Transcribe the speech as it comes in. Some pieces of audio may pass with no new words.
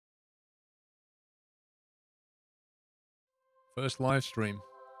First live stream.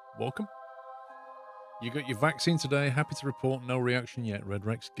 Welcome. You got your vaccine today. Happy to report no reaction yet. Red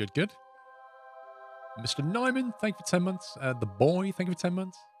Rex, good, good. Mr. Nyman, thank you for 10 months. The boy, thank you for 10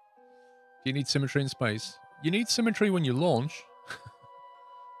 months. Do you need symmetry in space? You need symmetry when you launch.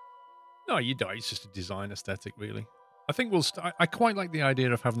 No, you don't. It's just a design aesthetic, really. I think I quite like the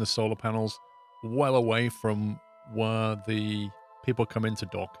idea of having the solar panels well away from where the people come in to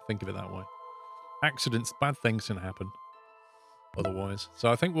dock. Think of it that way. Accidents, bad things can happen otherwise.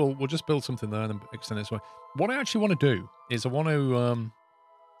 So I think we'll just build something there and then extend it this way. What I actually want to do is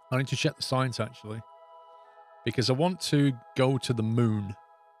I need to check the science actually, because I want to go to the moon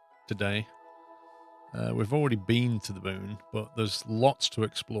today. We've already been to the moon, but there's lots to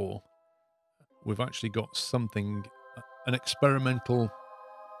explore. We've actually got something, an experimental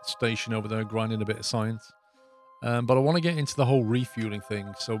station over there grinding a bit of science. But I want to get into the whole refueling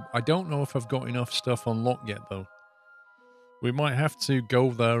thing. So I don't know if I've got enough stuff unlocked yet, though. We might have to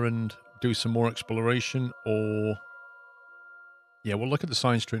go there and do some more exploration, or... Yeah, we'll look at the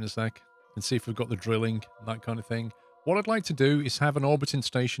science tree in a sec and see if we've got the drilling, that kind of thing. What I'd like to do is have an orbiting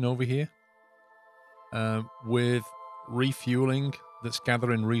station over here with refueling that's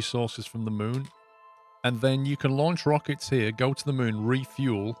gathering resources from the moon. And then you can launch rockets here, go to the moon,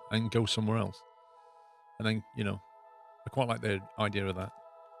 refuel, and go somewhere else. And then, you know, I quite like the idea of that.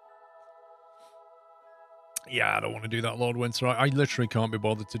 Yeah, I don't want to do that, Lord Winter. I literally can't be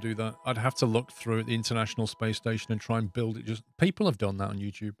bothered to do that. I'd have to look through at the International Space Station and try and build it. Just people have done that on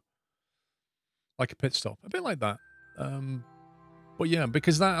YouTube. Like a pit stop. A bit like that. But yeah,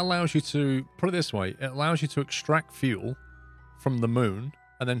 because that allows you to, put it this way, it allows you to extract fuel from the moon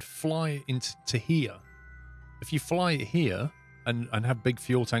and then fly it into here. If you fly it here and have big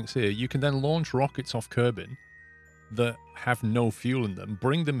fuel tanks here, you can then launch rockets off Kerbin that have no fuel in them,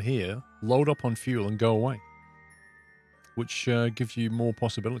 bring them here, load up on fuel and go away. Which gives you more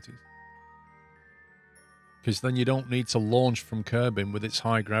possibilities. Because then you don't need to launch from Kerbin with its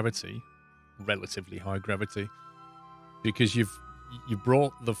high gravity, relatively high gravity, because you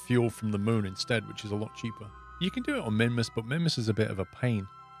brought the fuel from the moon instead, which is a lot cheaper. You can do it on Minmus, but Minmus is a bit of a pain.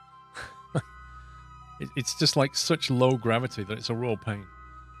 It's just like such low gravity that it's a real pain.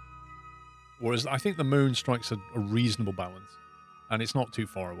 Whereas I think the moon strikes a reasonable balance, and it's not too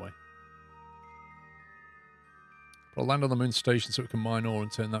far away. But I'll land on the moon station so we can mine ore and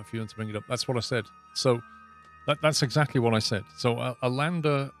turn that fuel to bring it up. That's what I said. So that's exactly what I said. So a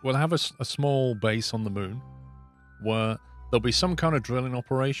lander will have a small base on the moon where there'll be some kind of drilling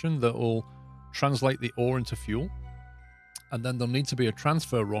operation that will translate the ore into fuel. And then there'll need to be a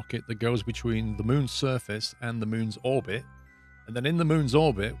transfer rocket that goes between the moon's surface and the moon's orbit. And then in the moon's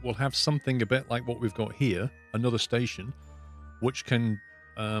orbit, we'll have something a bit like what we've got here, another station, which can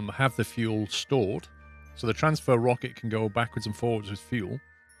have the fuel stored. So the transfer rocket can go backwards and forwards with fuel.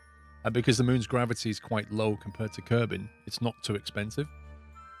 And because the moon's gravity is quite low compared to Kerbin, it's not too expensive.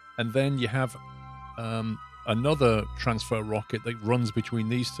 And then you have another transfer rocket that runs between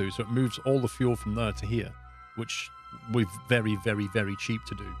these two. So it moves all the fuel from there to here, which we're very, very, very cheap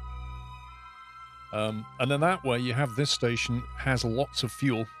to do. And then that way you have this station has lots of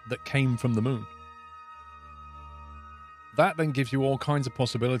fuel that came from the moon. That then gives you all kinds of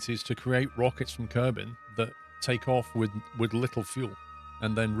possibilities to create rockets from Kerbin that take off with little fuel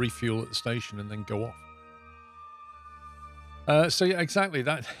and then refuel at the station and then go off. So yeah, exactly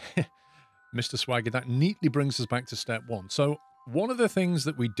that, Mr. Swagger, that neatly brings us back to step one. So one of the things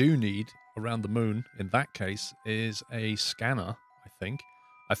that we do need around the moon in that case is a scanner, I think.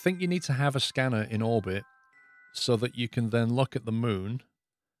 I think you need to have a scanner in orbit so that you can then look at the moon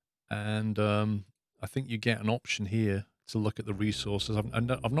and I think you get an option here to look at the resources.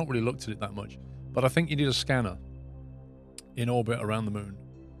 I've not really looked at it that much, but I think you need a scanner in orbit around the moon,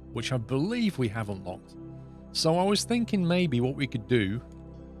 which I believe we have unlocked. So I was thinking maybe what we could do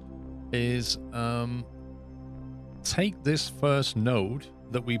is take this first node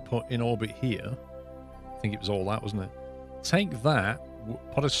that we put in orbit here. I think it was all that, wasn't it? Take that,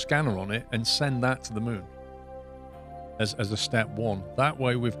 put a scanner on it, and send that to the moon as a step one. That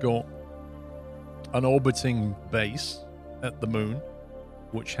way we've got an orbiting base at the moon,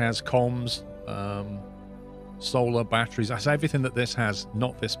 which has comms, solar, batteries. That's everything that this has,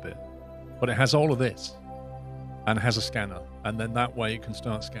 not this bit. But it has all of this and has a scanner. And then that way it can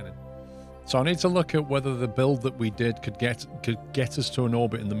start scanning. So I need to look at whether the build that we did could get us to an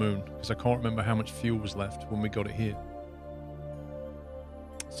orbit in the moon, because I can't remember how much fuel was left when we got it here.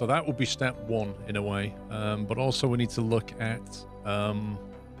 So that would be step one in a way. But also we need to look at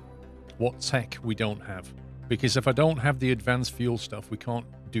what tech we don't have. Because if I don't have the advanced fuel stuff, we can't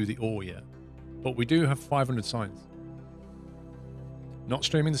do the ore yet. But we do have 500 science. Not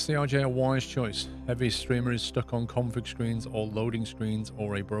streaming the CRJ a wise choice. Heavy streamer is stuck on config screens or loading screens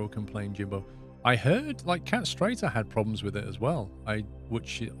or a broken plain Jimbo. I heard like Cat Strater had problems with it as well.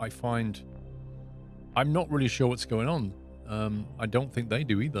 Which I find I'm not really sure what's going on. I don't think they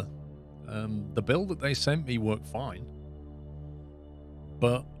do either. The build that they sent me worked fine.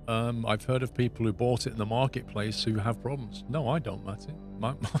 But I've heard of people who bought it in the marketplace who have problems. No, I don't, Matty.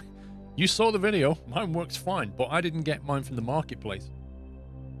 You saw the video. Mine works fine, but I didn't get mine from the marketplace.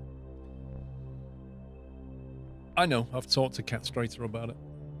 I know. I've talked to Cat Strater about it.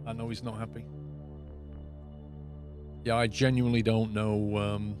 I know he's not happy. Yeah, I genuinely don't know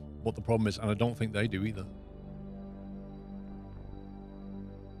what the problem is, and I don't think they do either.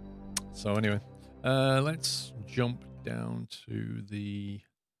 So anyway, let's jump down to the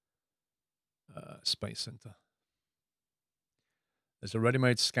Space Center. There's a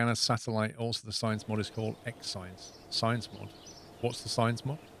ready-made scanner satellite. Also, the science mod is called X-Science. Science mod. What's the science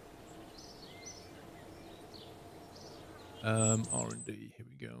mod? R&D. Here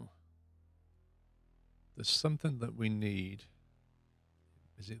we go. There's something that we need.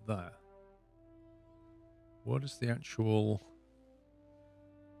 Is it that? What is the actual...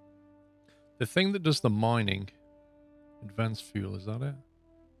 The thing that does the mining. Advanced fuel, is that it?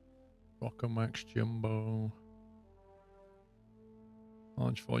 Rockomax Jumbo.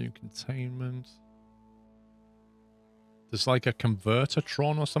 Large volume containment. There's like a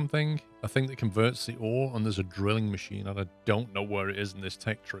converter-tron or something. A thing that converts the ore, and there's a drilling machine, and I don't know where it is in this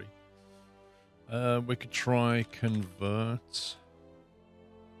tech tree. We could try convert.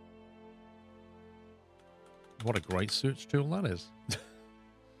 What a great search tool that is.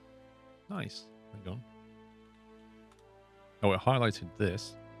 Nice. Hang on. Oh, it highlighted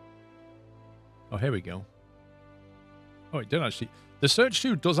this. Oh, here we go. Oh, it did actually. The search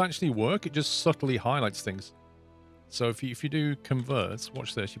tool does actually work. It just subtly highlights things. So if you do convert,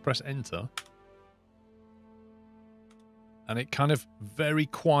 watch this. You press enter. And it kind of very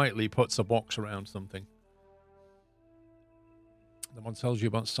quietly puts a box around something. That one tells you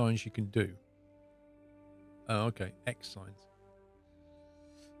about signs you can do. Oh, okay. X signs.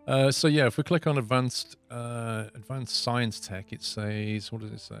 So yeah, if we click on advanced science tech, it says, what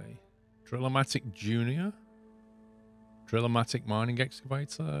does it say? Drillomatic Junior, Drillomatic mining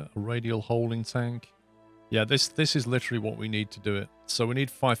excavator, a radial holding tank. Yeah, this is literally what we need to do it. So we need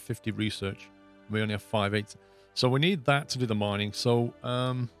 550 research. We only have 580. So we need that to do the mining. So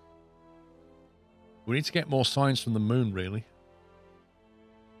we need to get more science from the moon, really.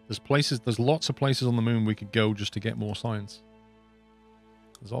 There's lots of places on the moon we could go just to get more science.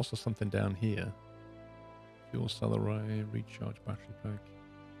 There's also something down here. Fuel cell array, recharge battery pack.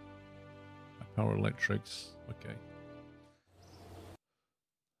 Power electrics. Okay.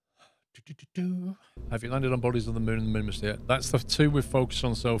 Have you landed on bodies on the moon and the Minimus yet? That's the two we've focused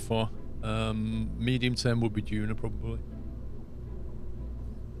on so far. Medium term would be Juno, probably.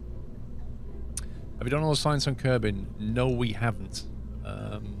 Have you done all the science on Kerbin? No, we haven't.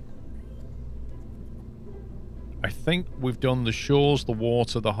 I think we've done the shores, the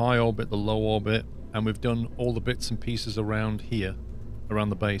water, the high orbit, the low orbit, and we've done all the bits and pieces around here, around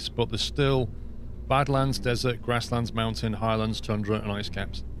the base. But there's still Badlands, desert, grasslands, mountain, highlands, tundra, and ice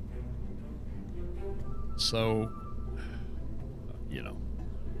caps. So, you know.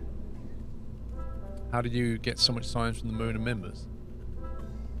 How did you get so much science from the moon and Mimbers?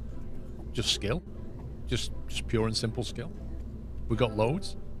 Just skill. Just pure and simple skill. We got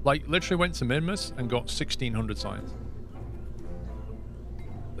loads. Like, literally went to Mimbers and got 1,600 science.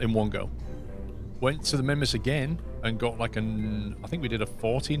 In one go. Went to the Mimbers again and got like I think we did a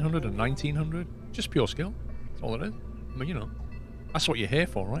 1,400 and 1,900. Just pure skill. That's all it is. I mean, you know. That's what you're here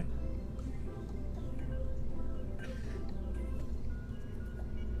for, right?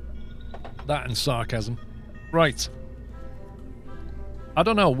 That and sarcasm. Right. I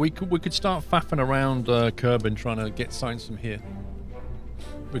don't know. We could start faffing around Kerbin trying to get science from here.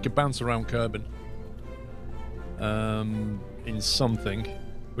 We could bounce around Kerbin. In something.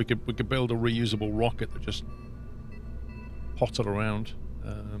 We could build a reusable rocket that just potted around.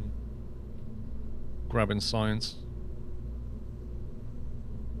 Grabbing science.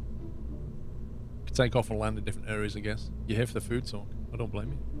 Could take off and land in different areas, I guess. You're here for the food talk. I don't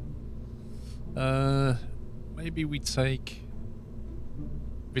blame you. Maybe we take...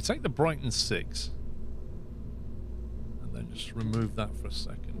 If we take the Brighton 6, and then just remove that for a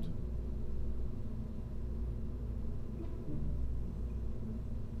second.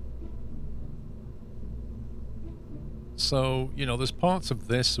 So, you know, there's parts of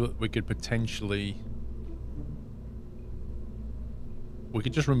this that we could potentially... We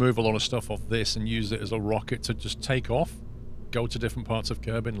could just remove a lot of stuff off this and use it as a rocket to just take off go to different parts of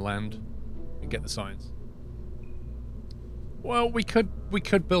Kerbin, land, and get the signs. Well, we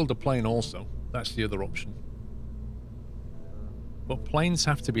could build a plane also. That's the other option. But planes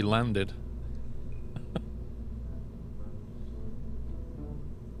have to be landed.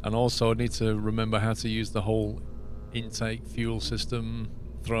 And also I need to remember how to use the whole intake, fuel system,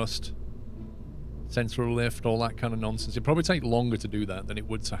 thrust, central lift, all that kind of nonsense. It'd probably take longer to do that than it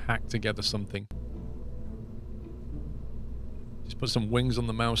would to hack together something. Just put some wings on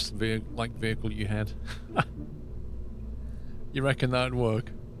the mouse like vehicle you had. You reckon that'd work?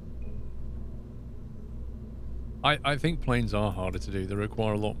 I think planes are harder to do. They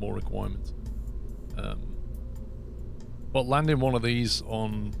require a lot more requirements. But landing one of these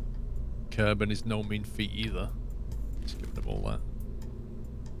on Kerbin is no mean feat either. Let's get rid of all that.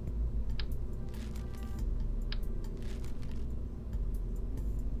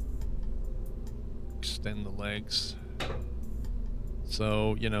 Extend the legs.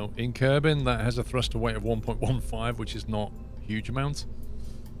 So, you know, in Kerbin that has a thruster weight of 1.15, which is not a huge amount.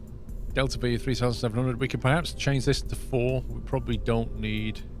 Delta V 3700. We could perhaps change this to 4. We probably don't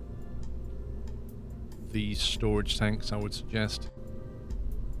need these storage tanks, I would suggest,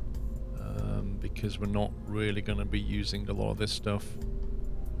 because we're not really going to be using a lot of this stuff.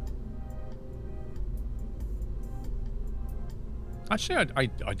 Actually,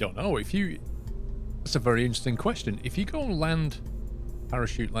 I don't know. If you... That's a very interesting question. If you go and land...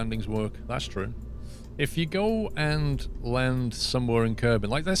 Parachute landings work. That's true. If you go and land somewhere in Kerbin,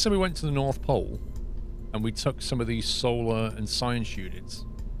 like let's say we went to the North Pole and we took some of these solar and science units,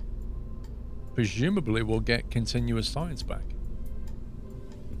 presumably we'll get continuous science back.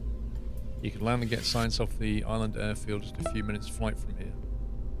 You can land and get science off the island airfield just a few minutes flight from here.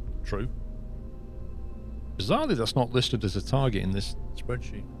 True. Bizarrely, that's not listed as a target in this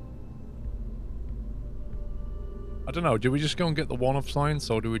spreadsheet. I don't know, do we just go and get the one-off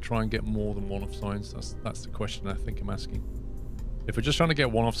science, or do we try and get more than one-off science? That's the question I think I'm asking. If we're just trying to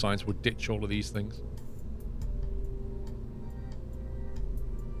get one-off science, we'll ditch all of these things.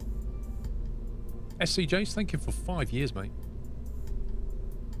 SCJs, thank you for 5 years, mate.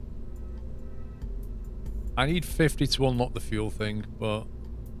 I need 50 to unlock the fuel thing, but,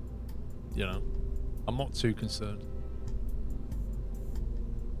 you know, I'm not too concerned.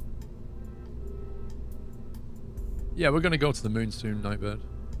 Yeah, we're going to go to the moon soon, Nightbird.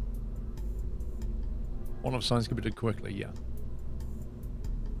 One-off science can be done quickly, yeah.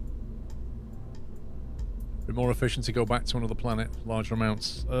 Be more efficient to go back to another planet, larger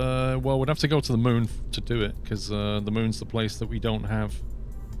amounts. Well, we'd have to go to the moon to do it, because the moon's the place that we don't have.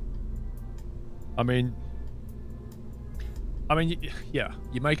 I mean, yeah,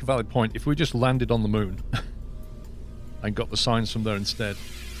 you make a valid point. If we just landed on the moon and got the signs from there instead,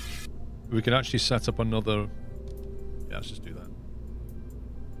 we could actually set up another... Yeah, let's just do that.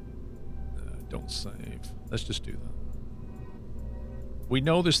 Don't save. Let's just do that. We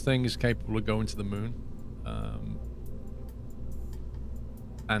know this thing is capable of going to the moon.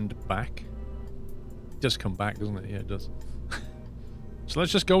 And back. It does come back, doesn't it? Yeah, it does. So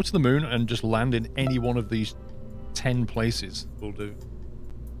let's just go to the moon and just land in any one of these 10 places. We'll do.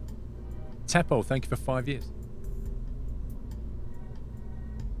 Teppo, thank you for 5 years.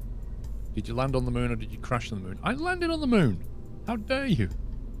 Did you land on the moon or did you crash on the moon? I landed on the moon. How dare you?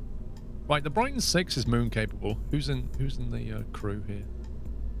 Right, the Brighton 6 is moon capable. Who's in the crew here?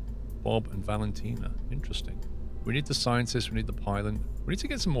 Bob and Valentina. Interesting. We need the scientist, we need the pilot. We need to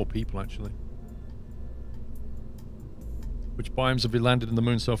get some more people, actually. Which biomes have we landed in the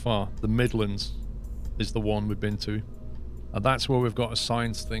moon so far? The Midlands is the one we've been to. And that's where we've got a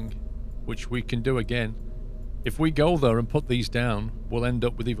science thing, which we can do again. If we go there and put these down, we'll end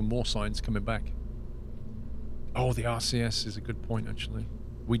up with even more science coming back. Oh, the RCS is a good point, actually.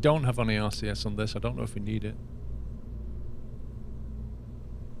 We don't have any RCS on this. I don't know if we need it.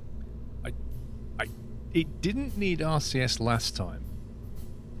 It didn't need RCS last time.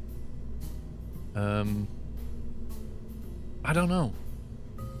 I don't know.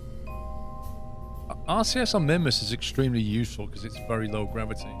 RCS on Mimus is extremely useful because it's very low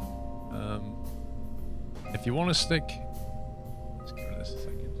gravity. If you want to stick... Let's get rid of this a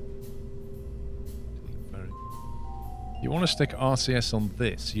second. Delete ferry. If you want to stick RCS on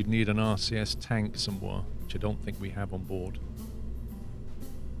this, you'd need an RCS tank somewhere, which I don't think we have on board.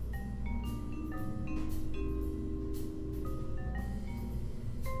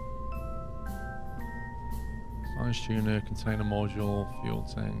 Science tuner, container module, fuel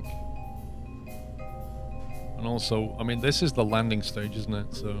tank. And also, I mean, this is the landing stage, isn't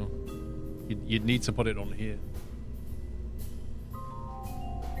it? So you'd need to put it on here.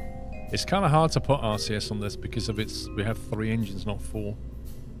 It's kind of hard to put RCS on this because of its. We have 3 engines, not 4.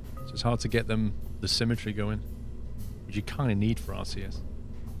 So it's hard to get them the symmetry going, which you kind of need for RCS.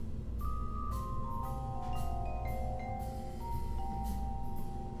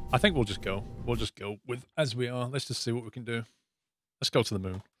 I think we'll just go. We'll just go with as we are. Let's just see what we can do. Let's go to the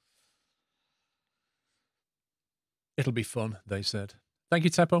moon. It'll be fun, they said. Thank you,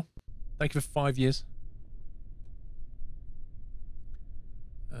 Teppo. Thank you for 5 years.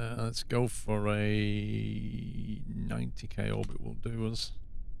 Let's go for a 90k orbit will do us.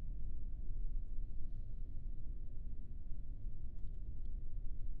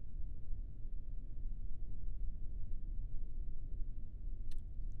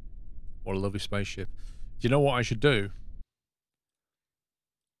 What a lovely spaceship. Do you know what I should do?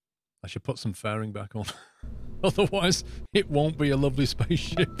 I should put some fairing back on. Otherwise, it won't be a lovely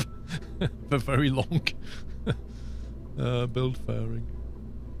spaceship for very long. Build fairing.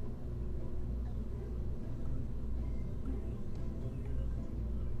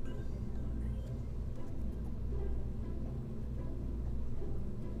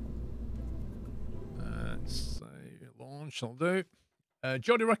 Let's say launch, I'll do.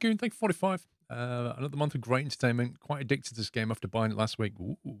 Jody Raccoon, thank you for 45. Another month of great entertainment. Quite addicted to this game after buying it last week.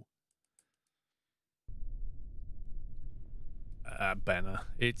 Ooh. Benner.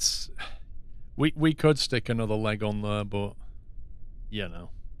 It's... We could stick another leg on there, but... You know.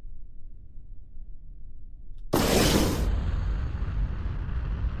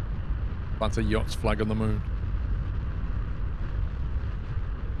 That's a yacht's flag on the moon.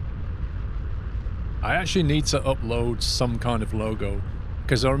 I actually need to upload some kind of logo,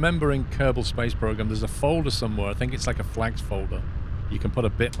 because I remember in Kerbal Space Program there's a folder somewhere, I think it's like a flags folder. You can put a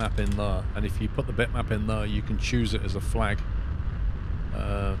bitmap in there, and if you put the bitmap in there, you can choose it as a flag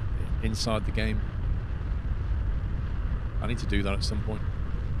inside the game. I need to do that at some point.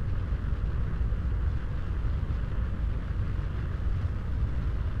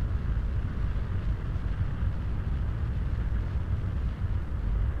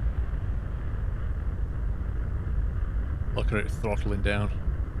 Look at it throttling down.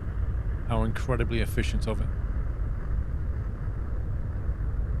 How incredibly efficient of it.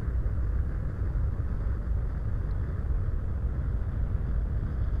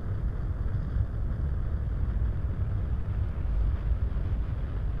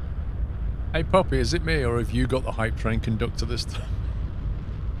 Hey Poppy, is it me or have you got the hype train conductor this time?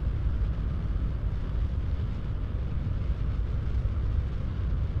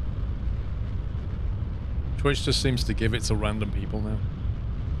 Twitch just seems to give it to random people now.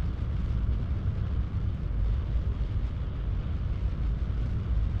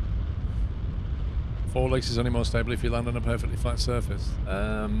 Four legs is only more stable if you land on a perfectly flat surface.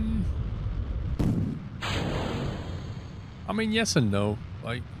 I mean, yes and no.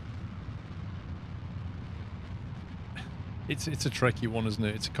 Like, it's a tricky one, isn't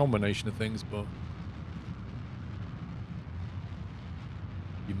it? It's a combination of things, but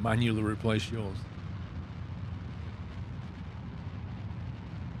you manually replace yours.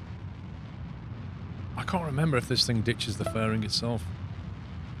 I can't remember if this thing ditches the fairing itself.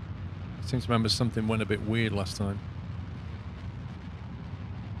 I seem to remember something went a bit weird last time.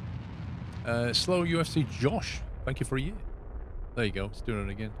 Slow UFC Josh, thank you for a year. There you go, it's doing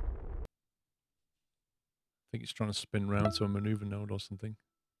it again. I think it's trying to spin round to a maneuver node or something.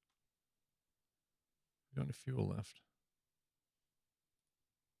 Got any fuel left?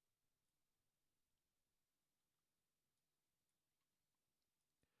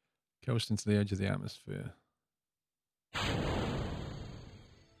 Coasting to the edge of the atmosphere.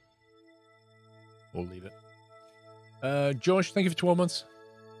 We'll leave it. Josh, thank you for 12 months.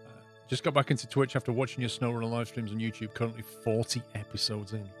 Just got back into Twitch after watching your SnowRunner live streams on YouTube. Currently 40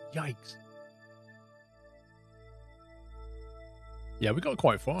 episodes in. Yikes. Yeah, we got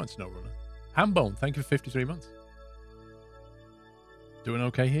quite far on SnowRunner. Hambone, thank you for 53 months. Doing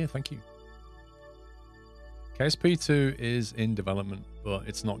okay here, thank you. KSP2 is in development, but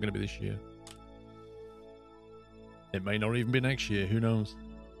it's not going to be this year. It may not even be next year, who knows?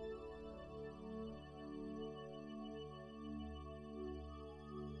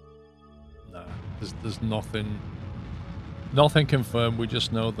 Nah, there's nothing confirmed. We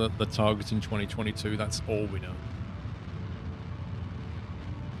just know that the target's in 2022, that's all we know.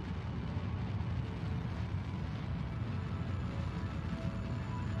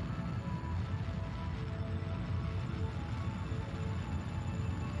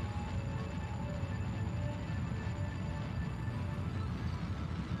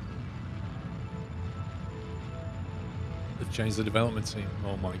 Change the development team.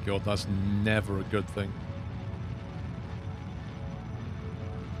 Oh my god, that's never a good thing.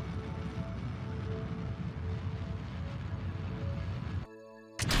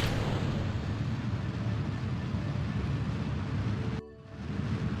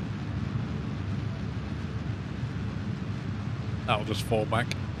 That'll just fall back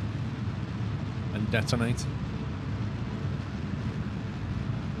and detonate.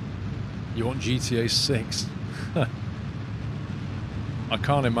 You want GTA 6? I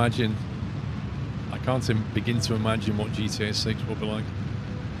can't imagine. I can't begin to imagine what GTA 6 will be like.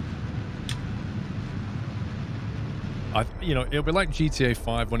 You know, it'll be like GTA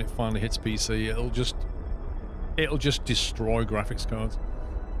 5 when it finally hits PC. It'll just destroy graphics cards.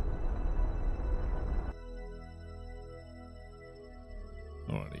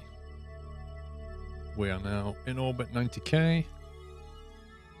 Alrighty. We are now in orbit 90k.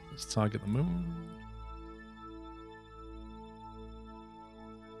 Let's target the moon.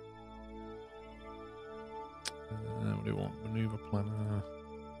 What do we want? Maneuver planner.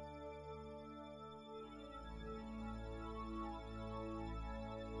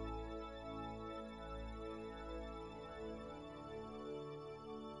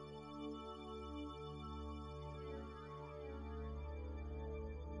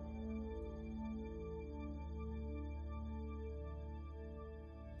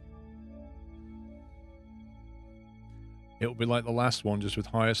 It'll be like the last one, just with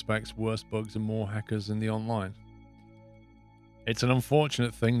higher specs, worse bugs, and more hackers in the online. It's an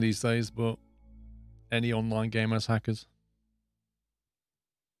unfortunate thing these days, but any online game has hackers.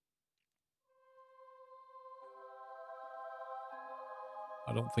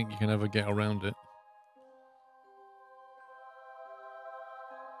 I don't think you can ever get around it.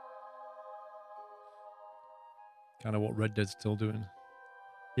 Kind of what Red Dead's still doing.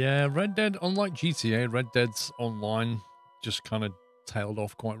 Yeah, Red Dead, unlike GTA, Red Dead's online just kind of tailed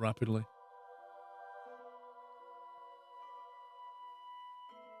off quite rapidly.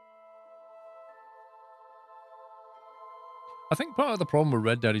 I think part of the problem with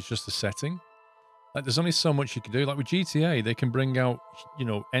Red Dead is just the setting. Like, there's only so much you can do. Like with GTA, they can bring out, you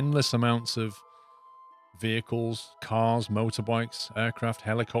know, endless amounts of vehicles, cars, motorbikes, aircraft,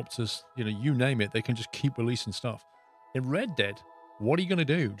 helicopters, you know, you name it. They can just keep releasing stuff. In Red Dead, what are you going to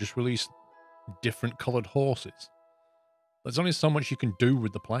do? Just release different colored horses? There's only so much you can do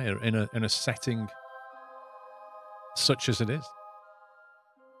with the player in a setting such as it is.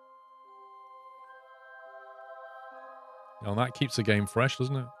 You know, that keeps the game fresh,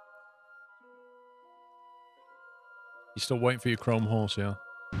 doesn't it? You still waiting for your chrome horse, yeah?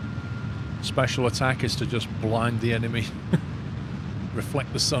 Special attack is to just blind the enemy.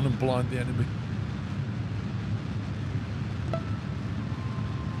 Reflect the sun and blind the enemy.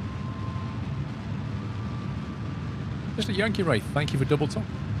 Mr. Yankee Ray, thank you for double top.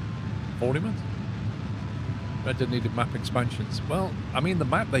 40 minutes. Red Dead needed map expansions. Well, I mean, the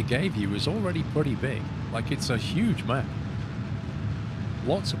map they gave you is already pretty big. Like, it's a huge map.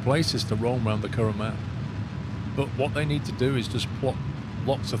 Lots of places to roam around the current map. But what they need to do is just plot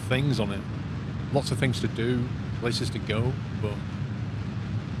lots of things on it. Lots of things to do, places to go, but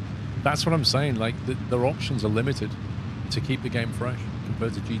that's what I'm saying. Like, their options are limited to keep the game fresh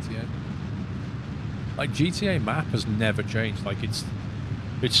compared to GTA. Like, GTA map has never changed. Like, it's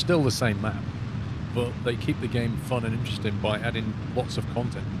still the same map, but they keep the game fun and interesting by adding lots of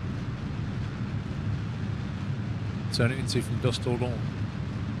content. Turn it into From Dusk Till Dawn.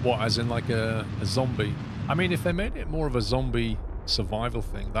 What, as in like a zombie? I mean, if they made it more of a zombie survival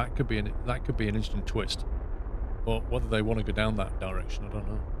thing, that could be an interesting twist. But whether they want to go down that direction, I don't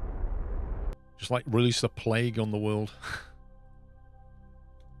know. Just like release a plague on the world.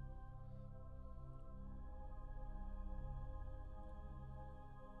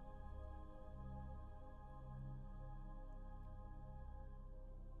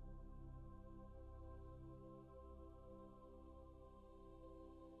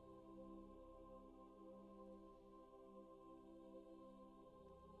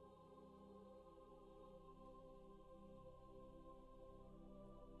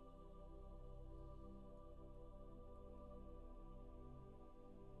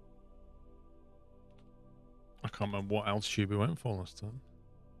 I can't remember what altitude we went for last time.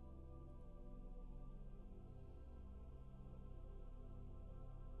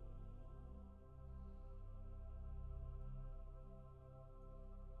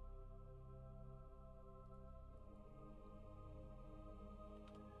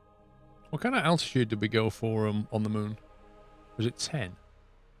 What kind of altitude did we go for on the moon? Was it 10?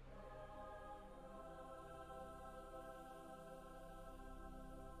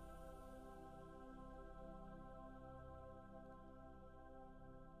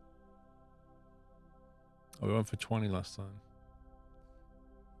 Oh, we went for 20 last time.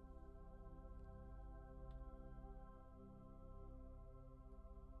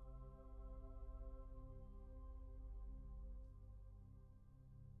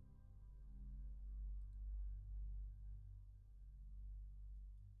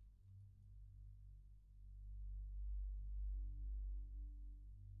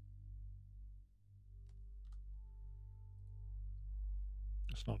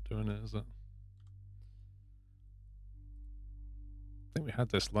 It's not doing it, is it? I think we had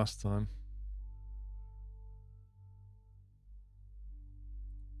this last time.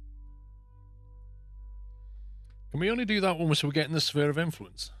 Can we only do that when we're getting the sphere of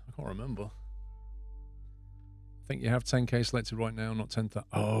influence? I can't remember. I think you have 10k selected right now, not 10,000.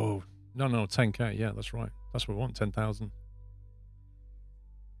 Oh, no, 10k. Yeah, that's right. That's what we want, 10,000.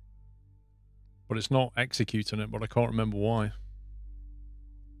 But it's not executing it, but I can't remember why.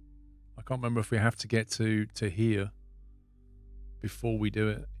 I can't remember if we have to get to here before we do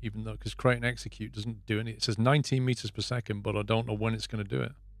it, even though, because create and execute doesn't do any. It says 19 meters per second, but I don't know when it's going to do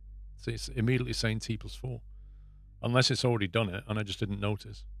it. So it's immediately saying T+4. Unless it's already done it and I just didn't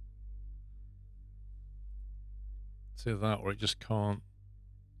notice. It's either that or it just can't.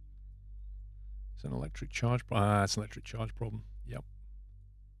 It's an electric charge problem. Ah, it's an electric charge problem. Yep.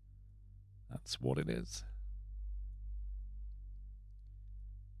 That's what it is.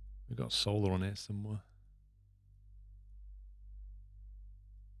 We've got solar on here somewhere.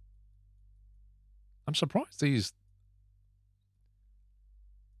 I'm surprised these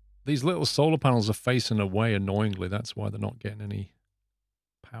little solar panels are facing away annoyingly. That's why they're not getting any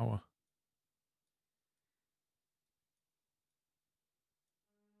power.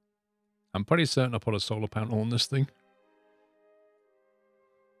 I'm pretty certain I put a solar panel on this thing.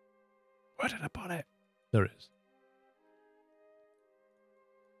 Where did I put it? There it is.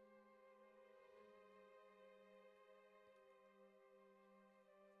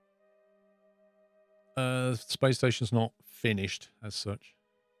 Space station's not finished as such.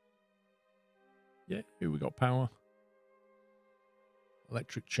 Yeah, here we got power.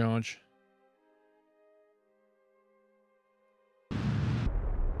 Electric charge. There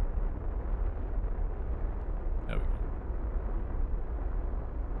we go.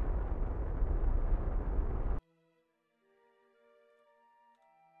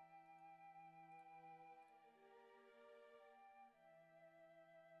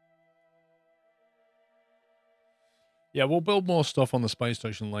 Yeah, we'll build more stuff on the space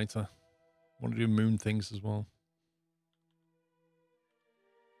station later. Want to do moon things as well.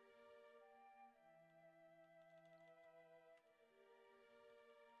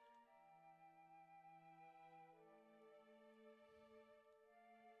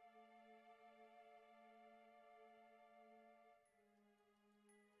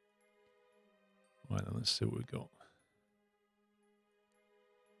 Right, then let's see what we got.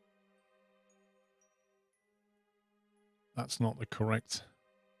 That's not the correct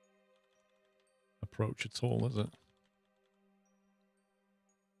approach at all, is it?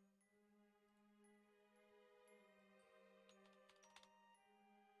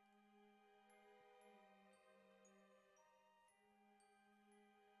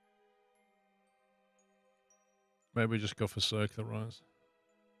 Maybe just go for circular rise.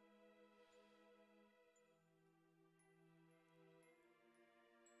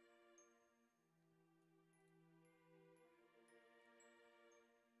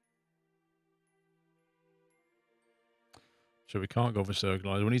 So we can't go for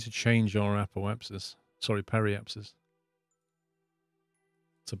circular rise. We need to change our apoapsis. Sorry, periapsis.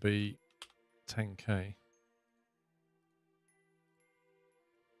 To be 10k.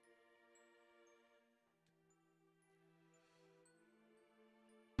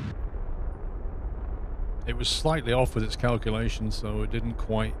 It was slightly off with its calculations, so it didn't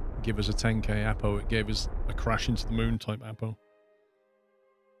quite give us a 10k apo. It gave us a crash into the moon type apo.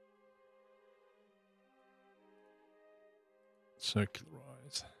 Circular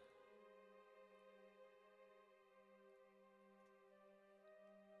rise.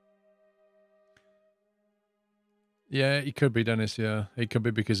 Yeah, it could be, Dennis, yeah. It could be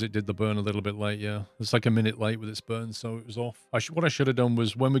because it did the burn a little bit late, yeah. It's like a minute late with its burn, so it was off. What I should have done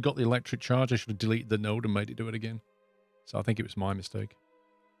was, when we got the electric charge, I should have deleted the node and made it do it again. So I think it was my mistake.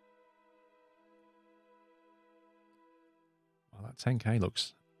 Wow, that 10k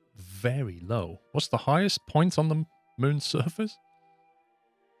looks very low. What's the highest point on the moon's surface?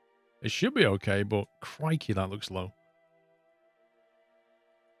 It should be okay, but crikey, that looks low.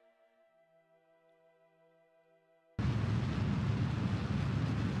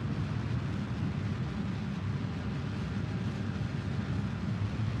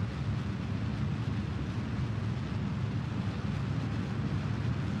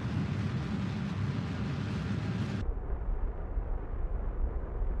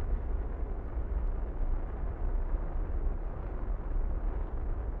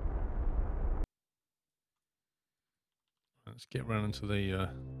 Let's get around into the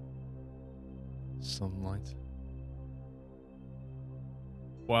sunlight.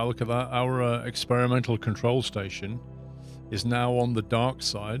 Wow, look at that. Our experimental control station is now on the dark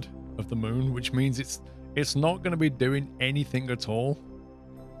side of the moon, which means it's not going to be doing anything at all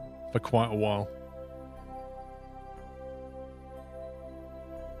for quite a while.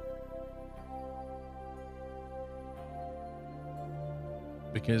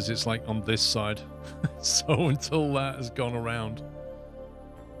 Because it's like on this side. So until that has gone around,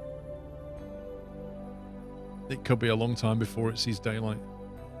 it could be a long time before it sees daylight.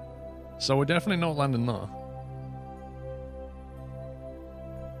 So we're definitely not landing there.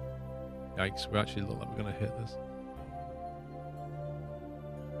 Yikes, we actually look like we're going to hit this.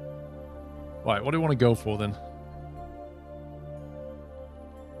 Right, what do you want to go for then?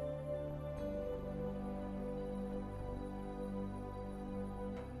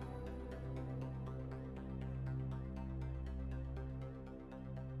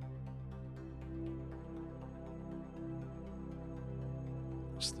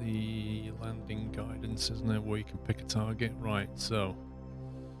 It's the landing guidance, isn't it? Where you can pick a target. Right, so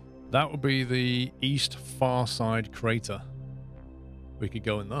that would be the east far side crater. We could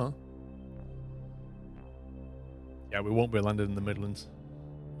go in there. Yeah, we won't be landing in the Midlands.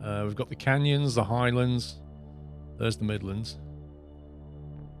 We've got the canyons, the highlands. There's the Midlands.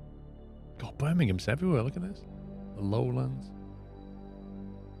 God, Birmingham's everywhere. Look at this. The lowlands.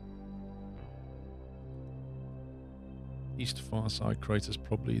 East far side crater is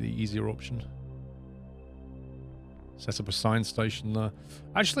probably the easier option. Set up a science station there.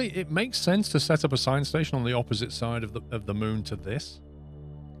 Actually, it makes sense to set up a science station on the opposite side of the moon to this.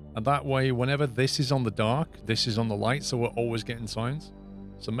 And that way, whenever this is on the dark, this is on the light, so we're always getting signs.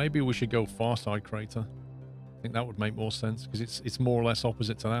 So maybe we should go far side crater. I think that would make more sense, because it's more or less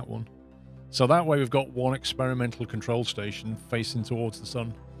opposite to that one. So that way we've got one experimental control station facing towards the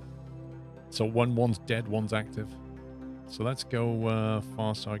sun. So when one's dead, one's active. So let's go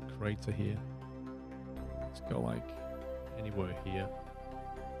far side crater here. Let's go like anywhere here.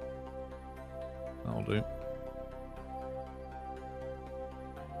 That'll do.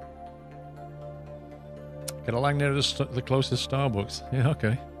 Can I land near the closest Starbucks? Yeah,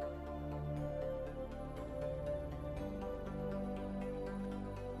 okay.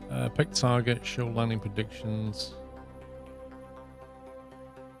 Pick target, show landing predictions.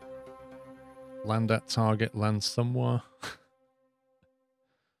 Land at target, land somewhere.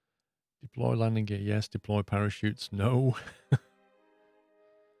 Deploy landing gear, yes. Deploy parachutes, no.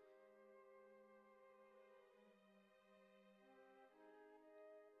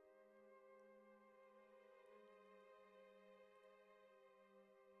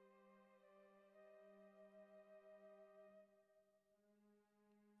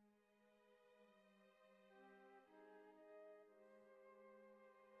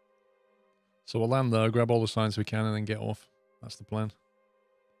 So we'll land there, grab all the signs we can, and then get off. That's the plan.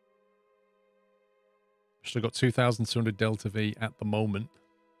 Still got 2,200 Delta V at the moment.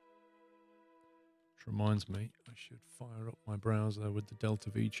 Which reminds me, I should fire up my browser with the Delta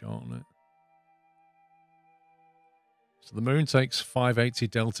V chart on it. So the moon takes 580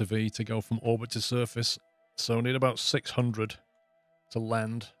 Delta V to go from orbit to surface. So we need about 600 to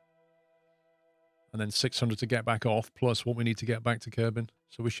land. And then 600 to get back off, plus what we need to get back to Kerbal.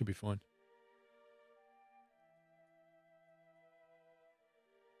 So we should be fine.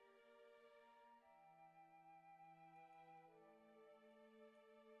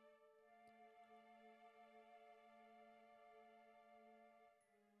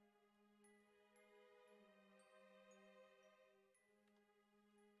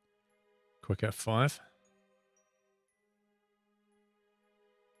 Quick F5.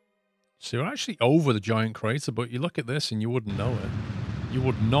 So you're actually over the giant crater, but you look at this and you wouldn't know it. You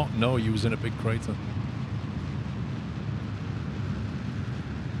would not know you was in a big crater.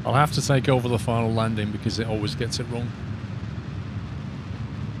 I'll have to take over the final landing because it always gets it wrong.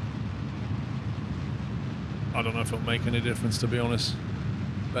 I don't know if it'll make any difference, to be honest,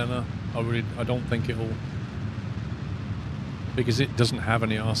 Benner. I don't think it will. Because it doesn't have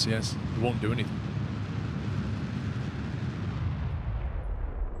any RCS. It won't do anything.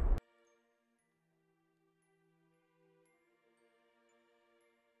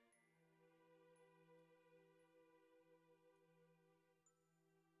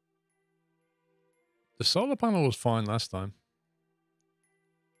 The solar panel was fine last time.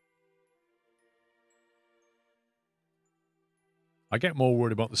 I get more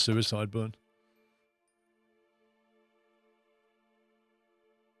worried about the suicide burn.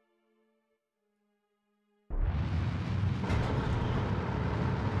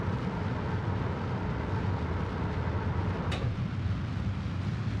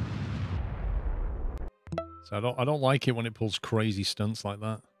 So I don't like it when it pulls crazy stunts like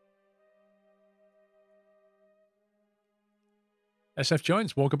that. SF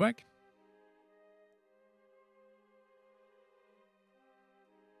Giants, welcome back.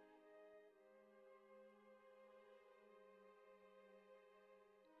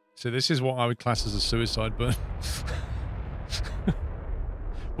 So this is what I would class as a suicide burn.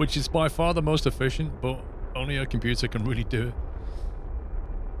 Which is by far the most efficient, but only a computer can really do it.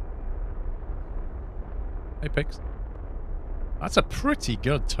 Hey, Pix. That's a pretty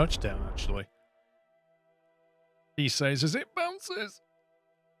good touchdown, actually. He says as it bounces.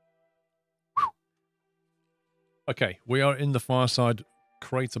 Whew. Okay, we are in the far side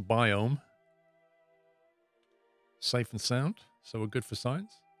crater biome. Safe and sound, so we're good for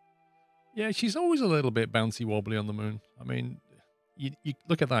science. Yeah, she's always a little bit bouncy wobbly on the moon. I mean, you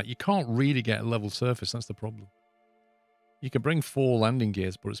look at that. You can't really get a level surface. That's the problem. You can bring 4 landing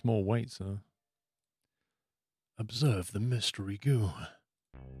gears, but it's more weight, so... Observe the mystery goo.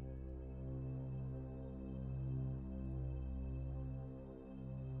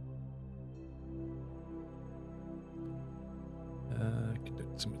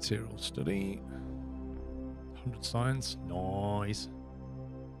 Conduct some material study. 100 science. Nice.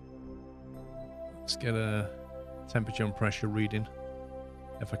 Let's get a temperature and pressure reading.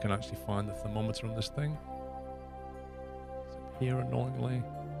 If I can actually find the thermometer on this thing. It's up here annoyingly.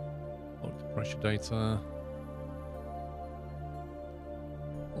 Log the pressure data.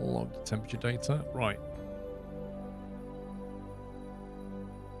 Log the temperature data. Right.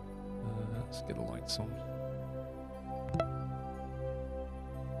 Let's get the lights on.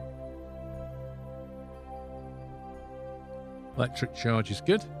 Electric charge is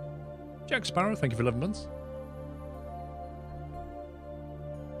good. Jack Sparrow, thank you for 11 months.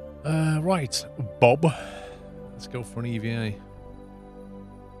 Right, Bob. Let's go for an EVA.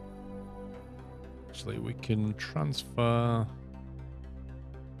 Actually, we can transfer...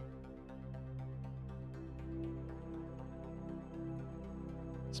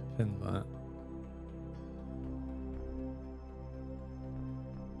 Let's pin that.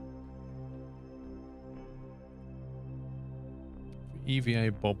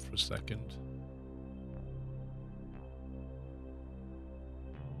 EVA Bob for a second.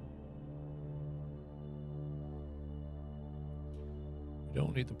 We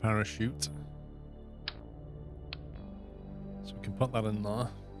don't need the parachute. So we can put that in there.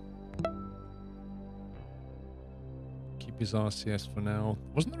 Keep his RCS for now.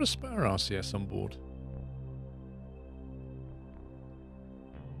 Wasn't there a spare RCS on board?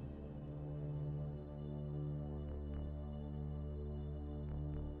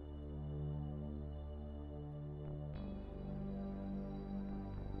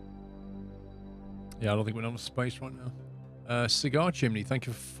 Yeah, I don't think we're on space right now. Cigar Chimney, thank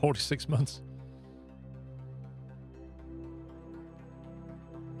you for 46 months.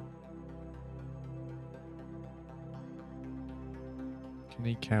 Can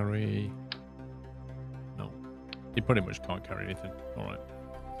he carry... No. He pretty much can't carry anything. Alright.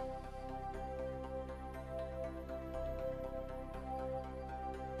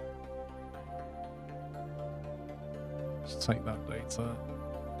 Let's take that data.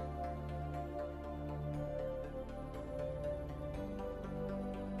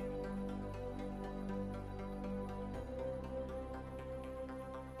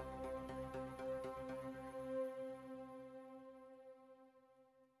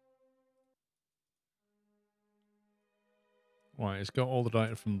 Right, it's got all the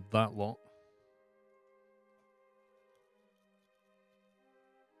data from that lot.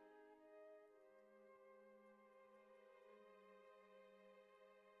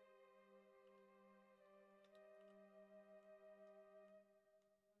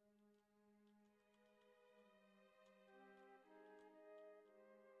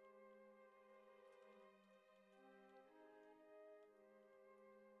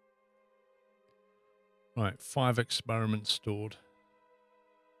 Right, 5 experiments stored.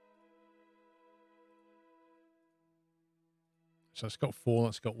 So it's got 4,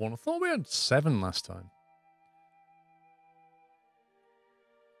 that's got 1. I thought we had 7 last time.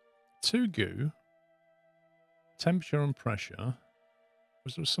 2 goo. Temperature and pressure.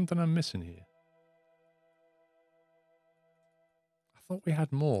 Was there something I'm missing here? I thought we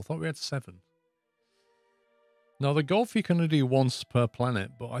had more. I thought we had 7. Now, the golf you can only do once per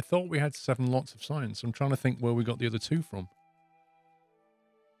planet, but I thought we had 7 lots of science. I'm trying to think where we got the other 2 from.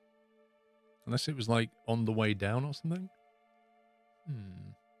 Unless it was, like, on the way down or something.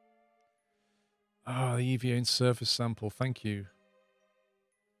 Ah, the EVA and surface sample. Thank you.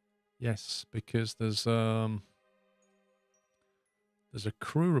 Yes, because there's a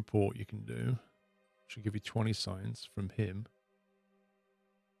crew report you can do, which will give you 20 science from him.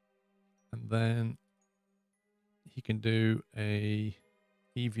 And then he can do a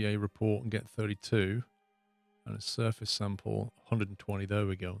EVA report and get 32. And a surface sample, 120. There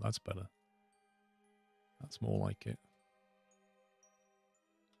we go. That's better. That's more like it.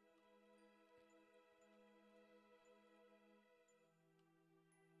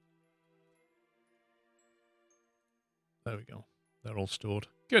 There we go. They're all stored.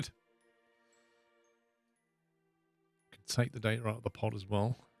 Good. Can take the data out of the pod as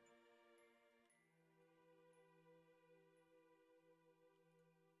well.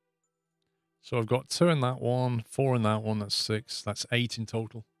 So I've got 2 in that one, 4 in that one. That's 6. That's 8 in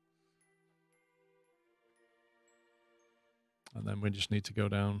total. And then we just need to go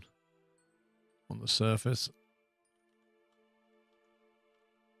down on the surface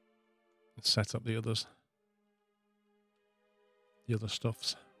and set up the others. The other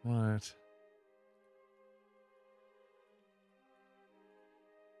stuffs. Right.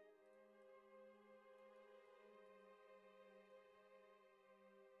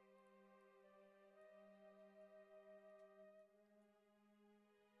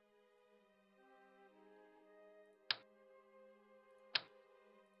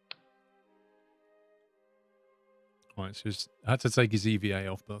 Right, so he's had to take his EVA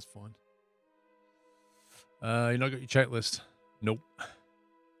off, but that's fine. You not got your checklist? Nope.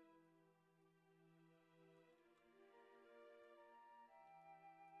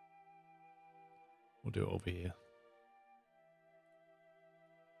 We'll do it over here.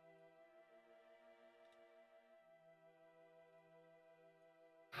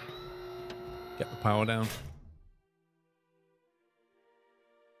 Get the power down.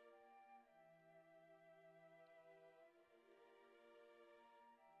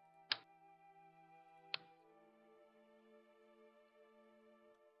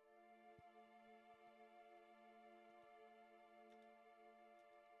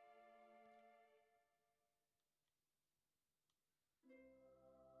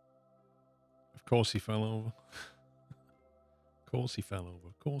 Of course he fell over. Of course he fell over.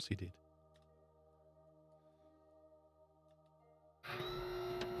 Of course he did.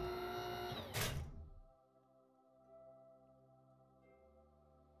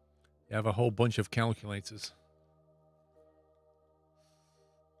 You have a whole bunch of calculators.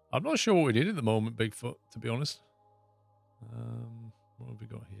 I'm not sure what we did at the moment, Bigfoot, to be honest. What have we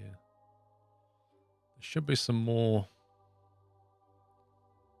got here? There should be some more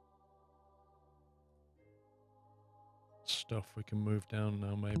stuff we can move down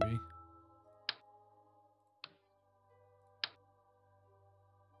now, maybe.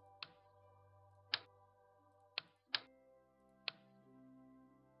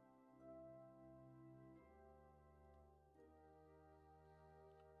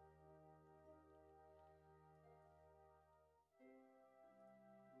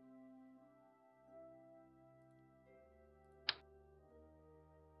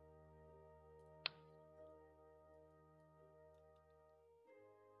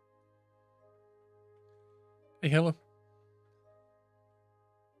 Hey, hello.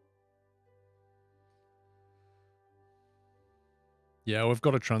 Yeah, we've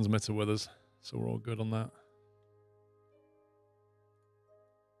got a transmitter with us, so we're all good on that.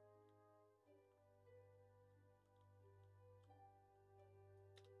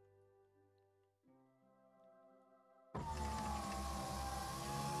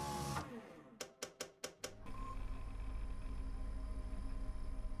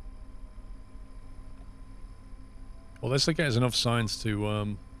 Well, this will get us enough science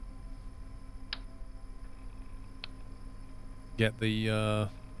to get the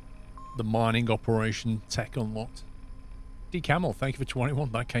mining operation tech unlocked. D Camel, thank you for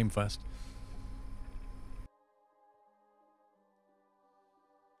 21. That came fast.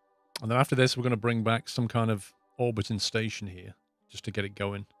 And then after this, we're going to bring back some kind of orbiting station here just to get it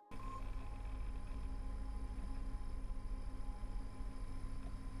going.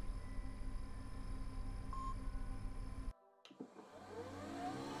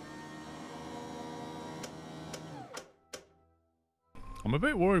 I'm a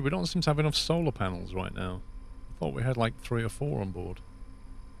bit worried we don't seem to have enough solar panels right now. I thought we had like 3 or 4 on board.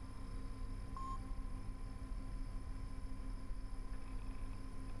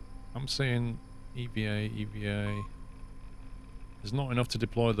 I'm seeing EVA. There's not enough to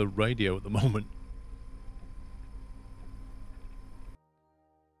deploy the radio at the moment.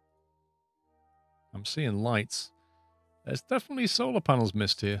 I'm seeing lights. There's definitely solar panels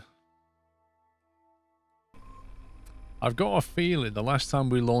missed here. I've got a feeling the last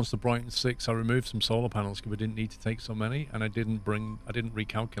time we launched the Brighton 6, I removed some solar panels because we didn't need to take so many, and I didn't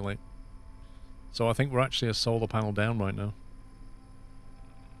recalculate. So I think we're actually a solar panel down right now.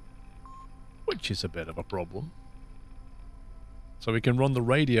 Which is a bit of a problem. So we can run the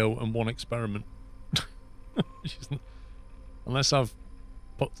radio and one experiment. Unless I've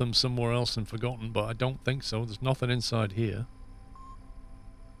put them somewhere else and forgotten, but I don't think so. There's nothing inside here.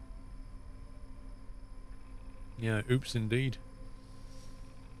 Yeah, oops indeed.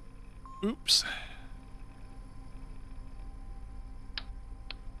 Oops.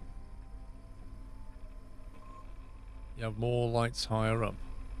 You have more lights higher up.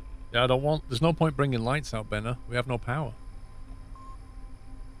 Yeah, I don't want... There's no point bringing lights out, Benner. We have no power.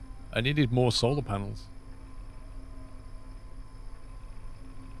 I needed more solar panels.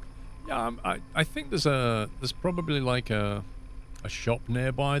 Yeah, I think there's probably like a shop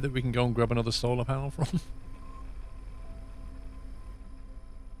nearby that we can go and grab another solar panel from.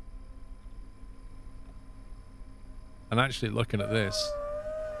 And actually looking at this,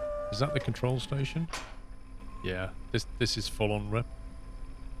 is that the control station? Yeah, this is full on rip.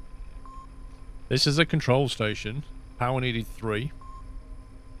 This is a control station. Power needed 3.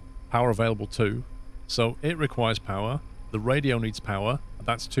 Power available 2. So it requires power. The radio needs power.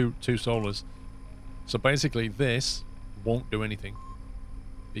 That's two solars. So basically this won't do anything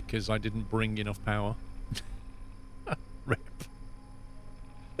because I didn't bring enough power. Rip.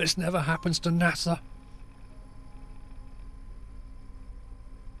 This never happens to NASA.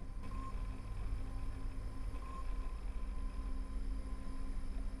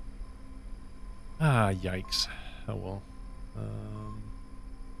 Ah, yikes. Oh well.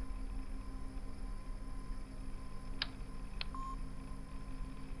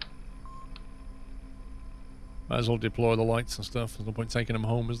 Might as well deploy the lights and stuff. There's no point taking them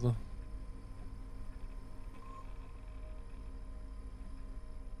home, is there?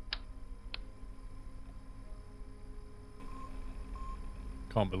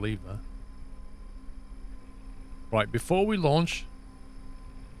 Can't believe that. Right, before we launch,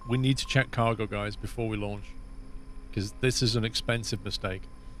 we need to check cargo, guys, before we launch. Because this is an expensive mistake.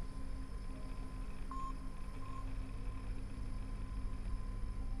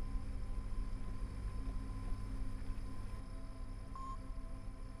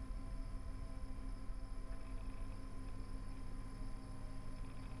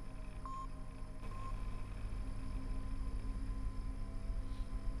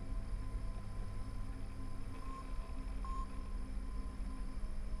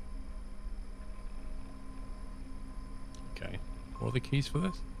 What are the keys for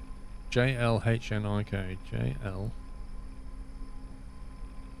this? JLHNIK. JLNH.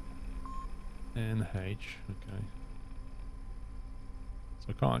 Okay. So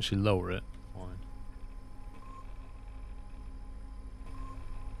I can't actually lower it. Fine.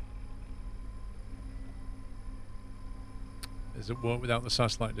 Does it work without the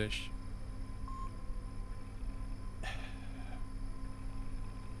satellite dish?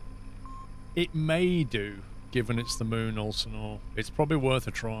 It may do. Given it's the moon, Olsenor. It's probably worth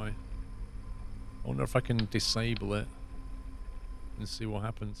a try. I wonder if I can disable it and see what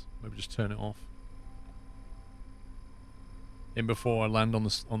happens. Maybe just turn it off. In before I land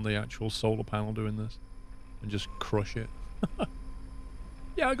on the actual solar panel doing this. And just crush it.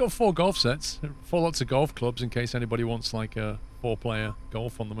 Yeah, I got 4 golf sets. 4 lots of golf clubs in case anybody wants like a 4-player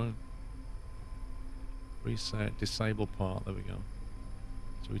golf on the moon. Reset, disable part. There we go.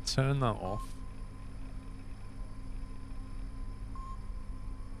 So we turn that off.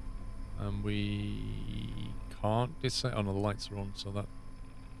 And we can't disable... Oh no, the lights are on, so that's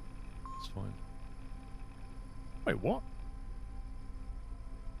fine. Wait, what?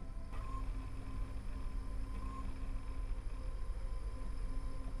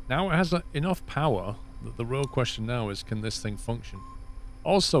 Now it has enough power that the real question now is, can this thing function?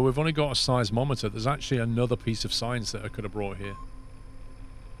 Also, we've only got a seismometer. There's actually another piece of science that I could have brought here.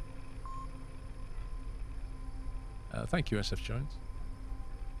 Thank you, SF Jones.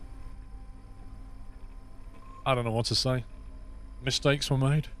 I don't know what to say. Mistakes were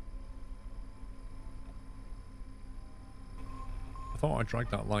made. I thought I dragged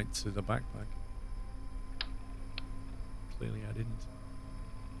that light to the backpack. Clearly I didn't.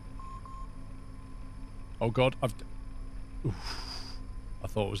 Oh god, Oof. I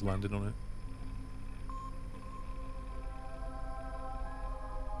thought it was landing on it.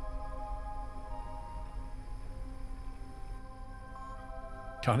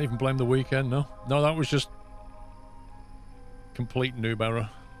 Can't even blame the weekend, no. No, that was just complete noob error.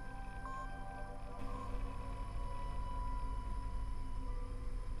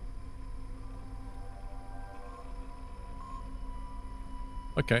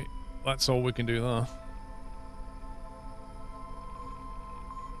 Okay, that's all we can do there.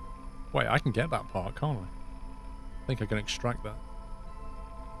 Wait, I can get that part, can't I? I think I can extract that.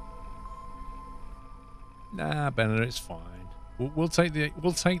 Nah, Bennett, it's fine. We'll take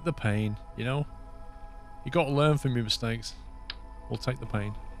the pain, you know? You got to learn from your mistakes. We'll take the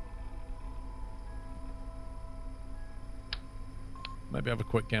pain. Maybe have a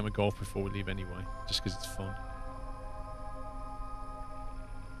quick game of golf before we leave anyway, just because it's fun.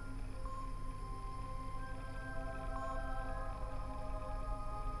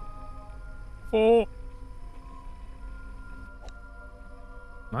 Four.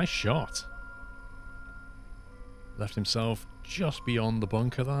 Nice shot. Left himself just beyond the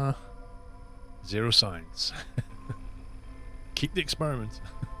bunker there. 0 signs. Keep the experiment.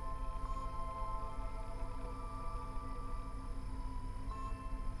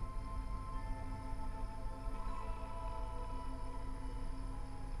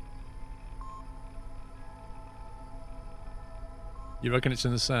 You reckon it's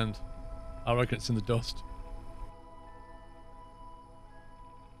in the sand? I reckon it's in the dust.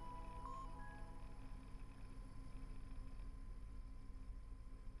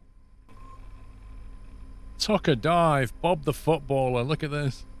 Tucker dive. Bob the footballer. Look at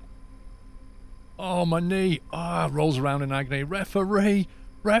this. Oh, my knee. Ah, rolls around in agony. Referee.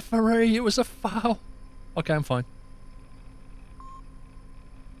 Referee. It was a foul. Okay, I'm fine.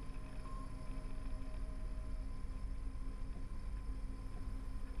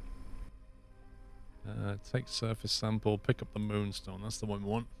 Take surface sample. Pick up the moonstone. That's the one we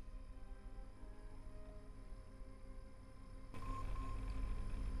want.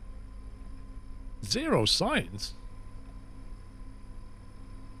 Zero signs?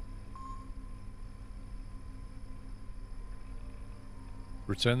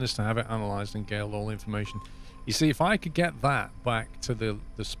 Return this to have it analysed and get all the information. You see, if I could get that back to the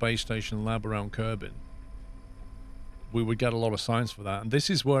space station lab around Kerbin, we would get a lot of science for that. And this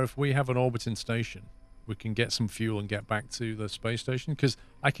is where if we have an orbiting station, we can get some fuel and get back to the space station. Because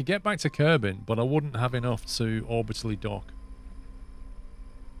I could get back to Kerbin, but I wouldn't have enough to orbitally dock.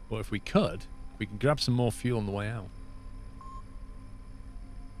 But if we could, we can grab some more fuel on the way out.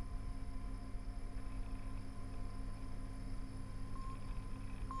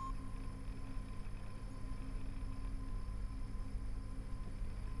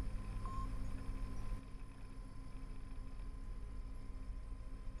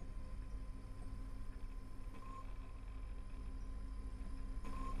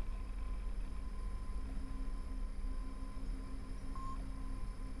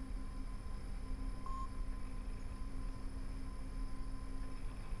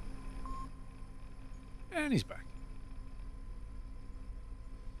 And he's back.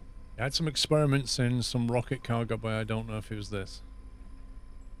 I had some experiments in some rocket cargo, but I don't know if it was this.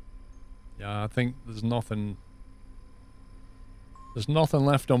 Yeah, I think there's nothing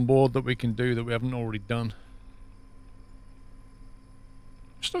left on board that we can do that we haven't already done.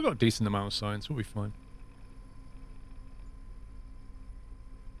 Still got a decent amount of science, we'll be fine.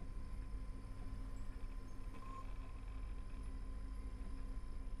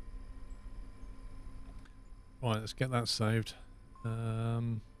 Right, let's get that saved. It's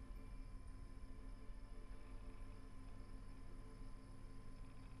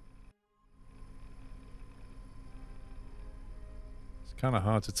kind of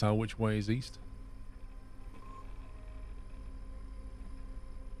hard to tell which way is east.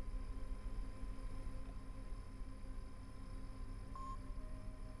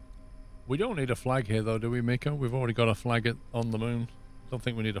 We don't need a flag here though, do we, Miko? We've already got a flag on the moon. Don't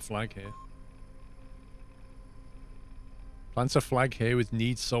think we need a flag here. Plant a flag here with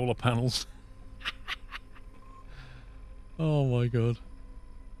needs solar panels. Oh my god.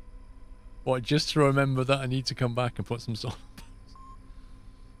 What, just to remember that I need to come back and put some solar panels?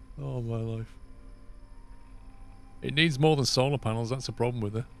 Oh my life. It needs more than solar panels, that's a problem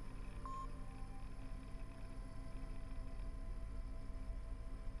with it.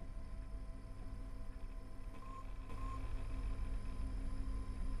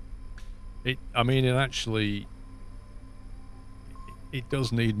 I mean, it actually... It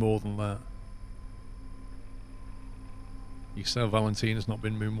does need more than that. You say Valentina's not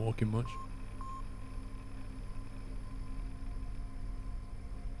been moonwalking much.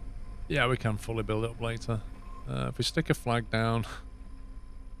 Yeah, we can fully build it up later. If we stick a flag down...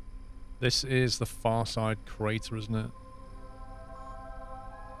 This is the far side crater, isn't it?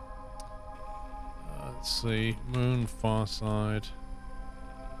 Let's see. Moon, far side...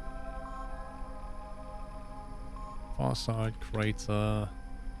 Far side crater,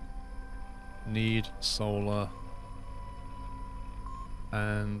 need solar,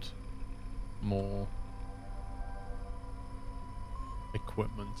 and more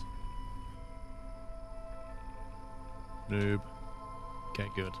equipment. Noob. Okay,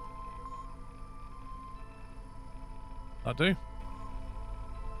 good. That do.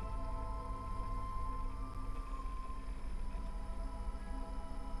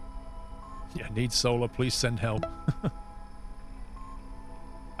 Yeah, need solar. Please send help.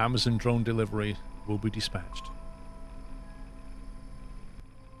 Amazon drone delivery will be dispatched.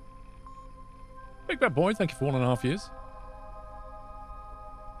 Big Bad Boy, thank you for 1.5 years.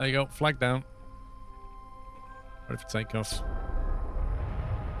 There you go. Flag down. Ready for takeoff.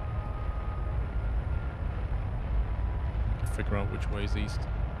 Figure out which way is east.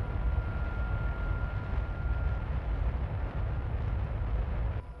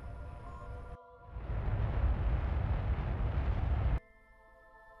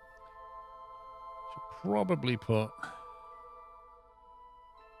 Should probably put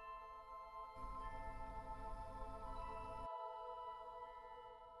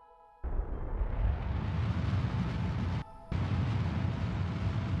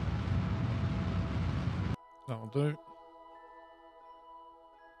that'll do.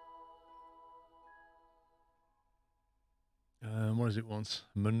 What does it want?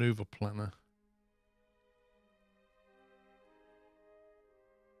 Maneuver planner.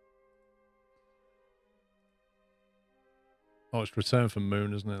 Oh, it's return from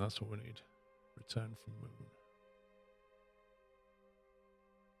moon, isn't it? That's what we need. Return from moon.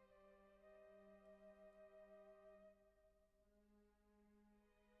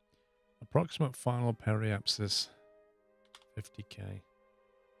 Approximate final periapsis. 50k.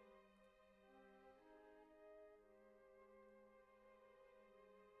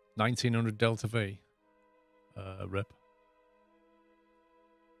 1900 delta V. Rip.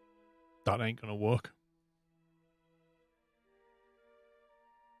 That ain't gonna work.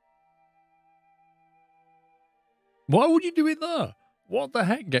 Why would you do it there? What the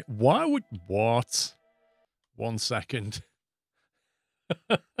heck? Why would... What? 1 second.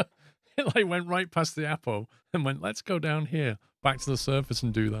 It like went right past the Apo and went, let's go down here, back to the surface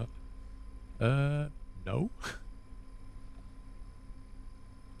and do that. No.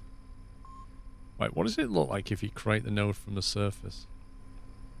 Wait, what does it look like if you create the node from the surface?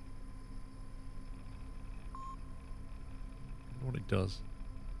 I wonder what it does.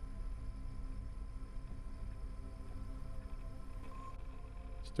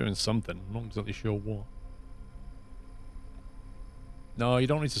 It's doing something. I'm not exactly sure what. No, you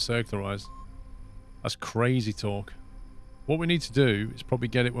don't need to circularize. That's crazy talk. What we need to do is probably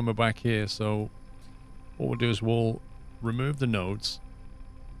get it when we're back here. So what we'll do is we'll remove the nodes.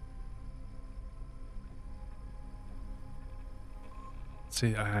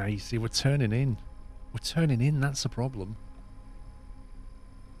 See, you see, we're turning in. We're turning in, that's the problem.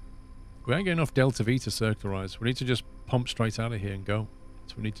 We ain't getting enough delta V to circularize. We need to just pump straight out of here and go.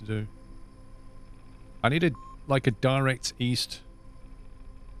 That's what we need to do. I need like a direct east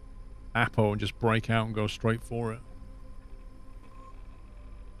Apo and just break out and go straight for it.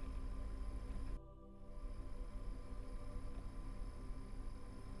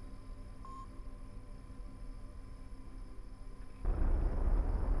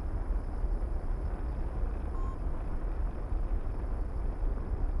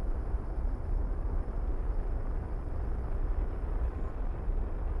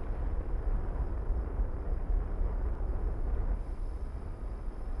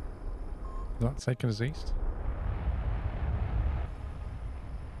 Is that taking us east?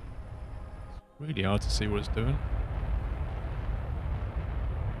 Really hard to see what it's doing.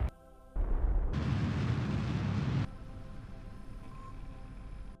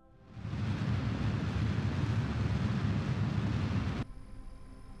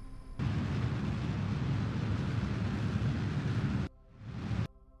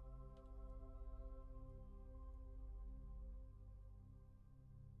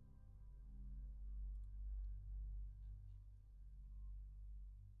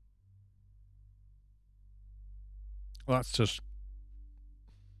 Well, that's just...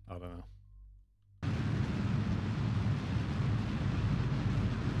 I don't know.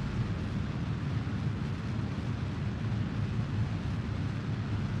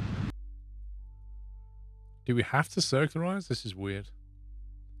 Do we have to circularize? This is weird.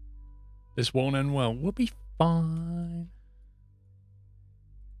 This won't end well. We'll be fine.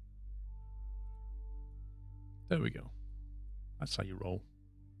 There we go. That's how you roll.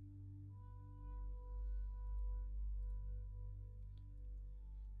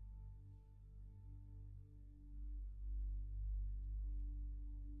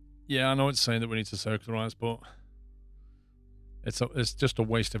 Yeah, I know it's saying that we need to circularize, but it's just a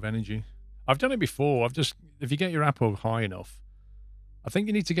waste of energy. I've done it before. If you get your Apo high enough, I think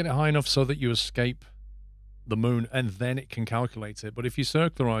you need to get it high enough so that you escape the moon and then it can calculate it. But if you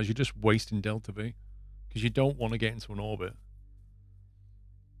circularize, you're just wasting delta V. because you don't want to get into an orbit.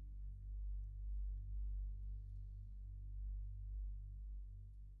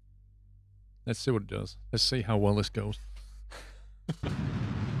 Let's see what it does. Let's see how well this goes.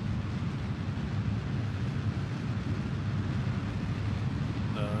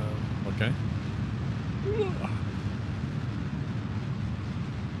 Okay.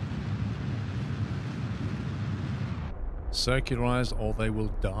 Circularize or they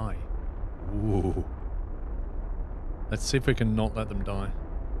will die. Ooh. Let's see if we can not let them die.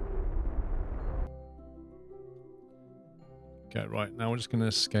 Okay, right. Now we're just going to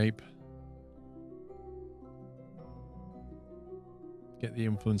escape. Get the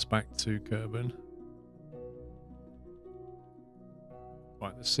influence back to Kerbal.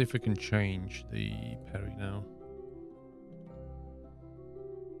 Right, let's see if we can change the Perry now.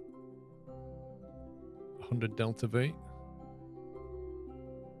 100 Delta V.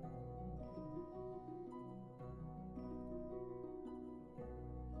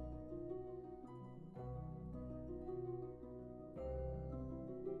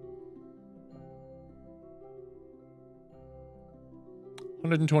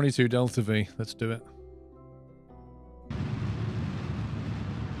 $122 Delta V. Let's do it.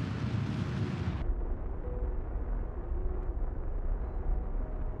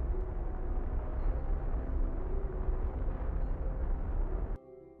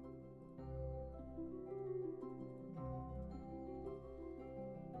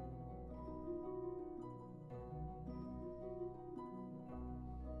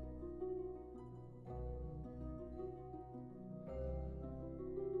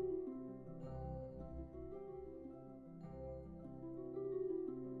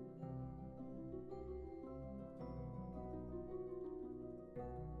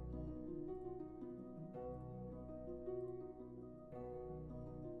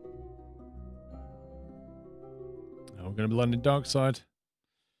 We're going to be landing dark side.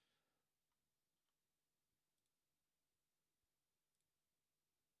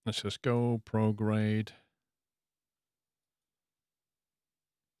 Let's just go prograde.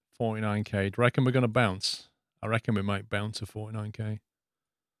 49k. Do you reckon we're going to bounce? I reckon we might bounce to 49k.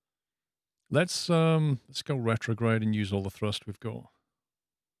 Let's go retrograde and use all the thrust we've got.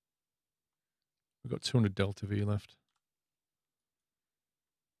 We've got 200 Delta V left.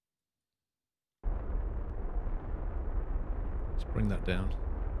 Let's bring that down.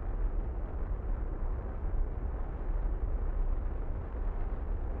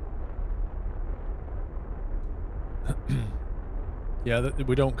 Yeah,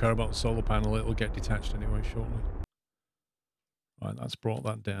 we don't care about the solar panel. It'll get detached anyway shortly. Right, that's brought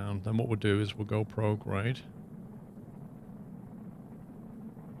that down. Then what we'll do is we'll go prograde.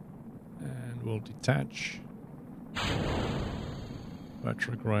 And we'll detach.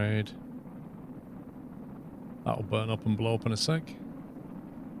 Retrograde. That'll burn up and blow up in a sec.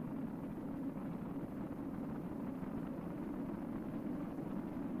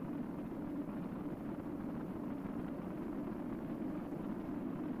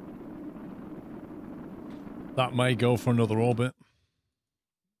 That may go for another orbit.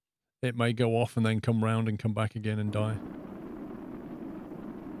 It may go off and then come round and come back again and die.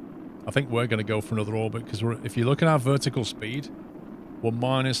 I think we're going to go for another orbit because if you look at our vertical speed, we're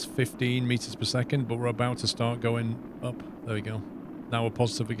minus 15 meters per second, but we're about to start going up. There we go. Now we're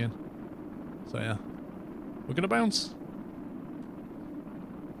positive again. So yeah, we're going to bounce.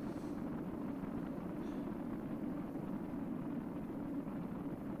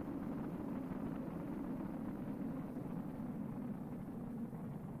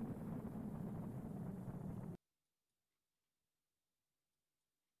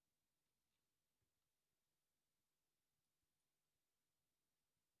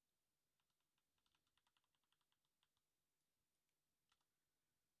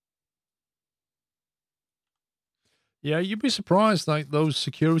 Yeah, you'd be surprised, like, those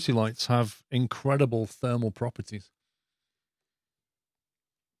security lights have incredible thermal properties.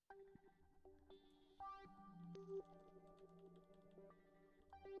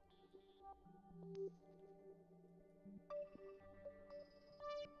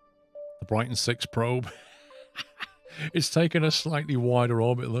 The Brighton 6 probe. It's taken a slightly wider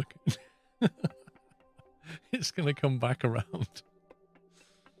orbit, look. It's going to come back around.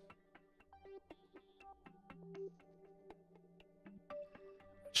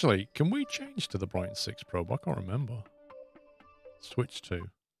 Actually, can we change to the Brighton 6 probe? I can't remember. Switch to.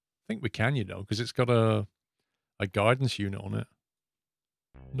 I think we can, you know, because it's got a guidance unit on it.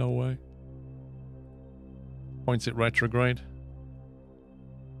 No way. Point it retrograde.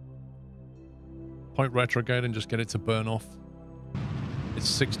 Point retrograde and just get it to burn off. It's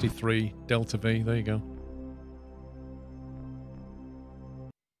 63 Delta V. There you go.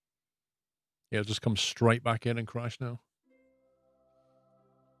 Yeah, it'll just come straight back in and crash now.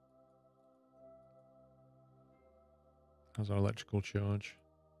 How's our electrical charge?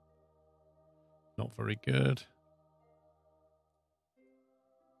 Not very good.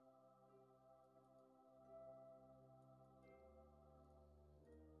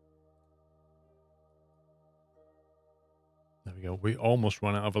 There we go. We almost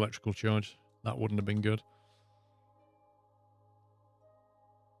ran out of electrical charge. That wouldn't have been good.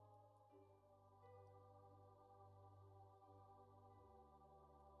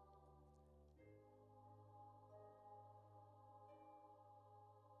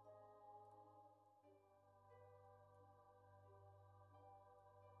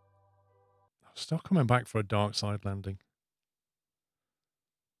 Still coming back for a dark side landing.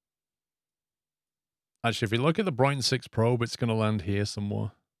 Actually, if you look at the Brighton 6 probe, it's going to land here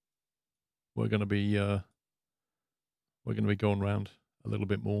somewhere. We're going to be going around a little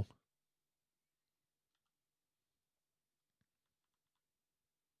bit more.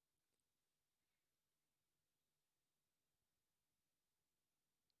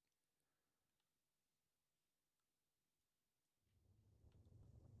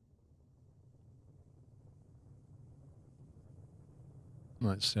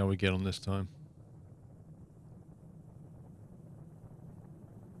 Let's see how we get on this time.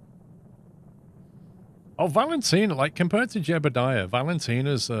 Oh, Valentina, like compared to Jebediah,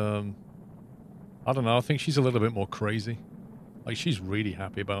 Valentina's, I don't know, I think she's a little bit more crazy. Like, she's really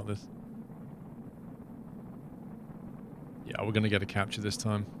happy about this. Yeah, we're going to get a capture this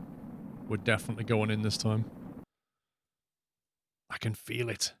time. We're definitely going in this time. I can feel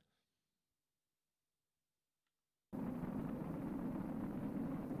it.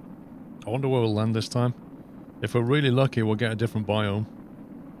 I wonder where we'll land this time. If we're really lucky, we'll get a different biome.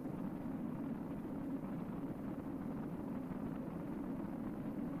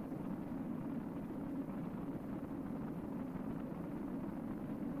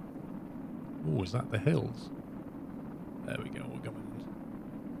 Oh, is that the hills? There we go, we're going in.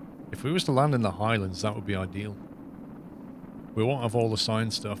 If we was to land in the Highlands, that would be ideal. We won't have all the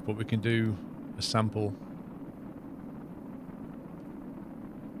science stuff, but we can do a sample.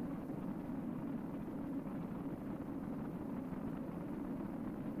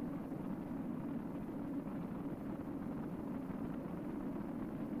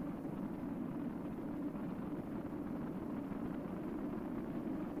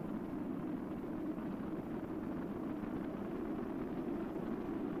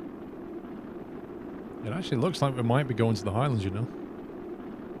 It actually looks like we might be going to the Highlands, you know.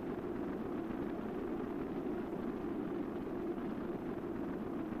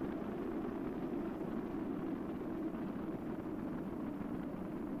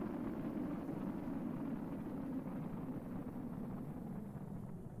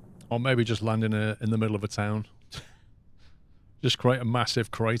 Or maybe just land in the middle of a town. Just create a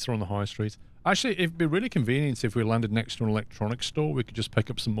massive crater on the high street. Actually, it'd be really convenient if we landed next to an electronics store. We could just pick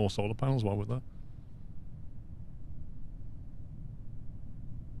up some more solar panels while we're there.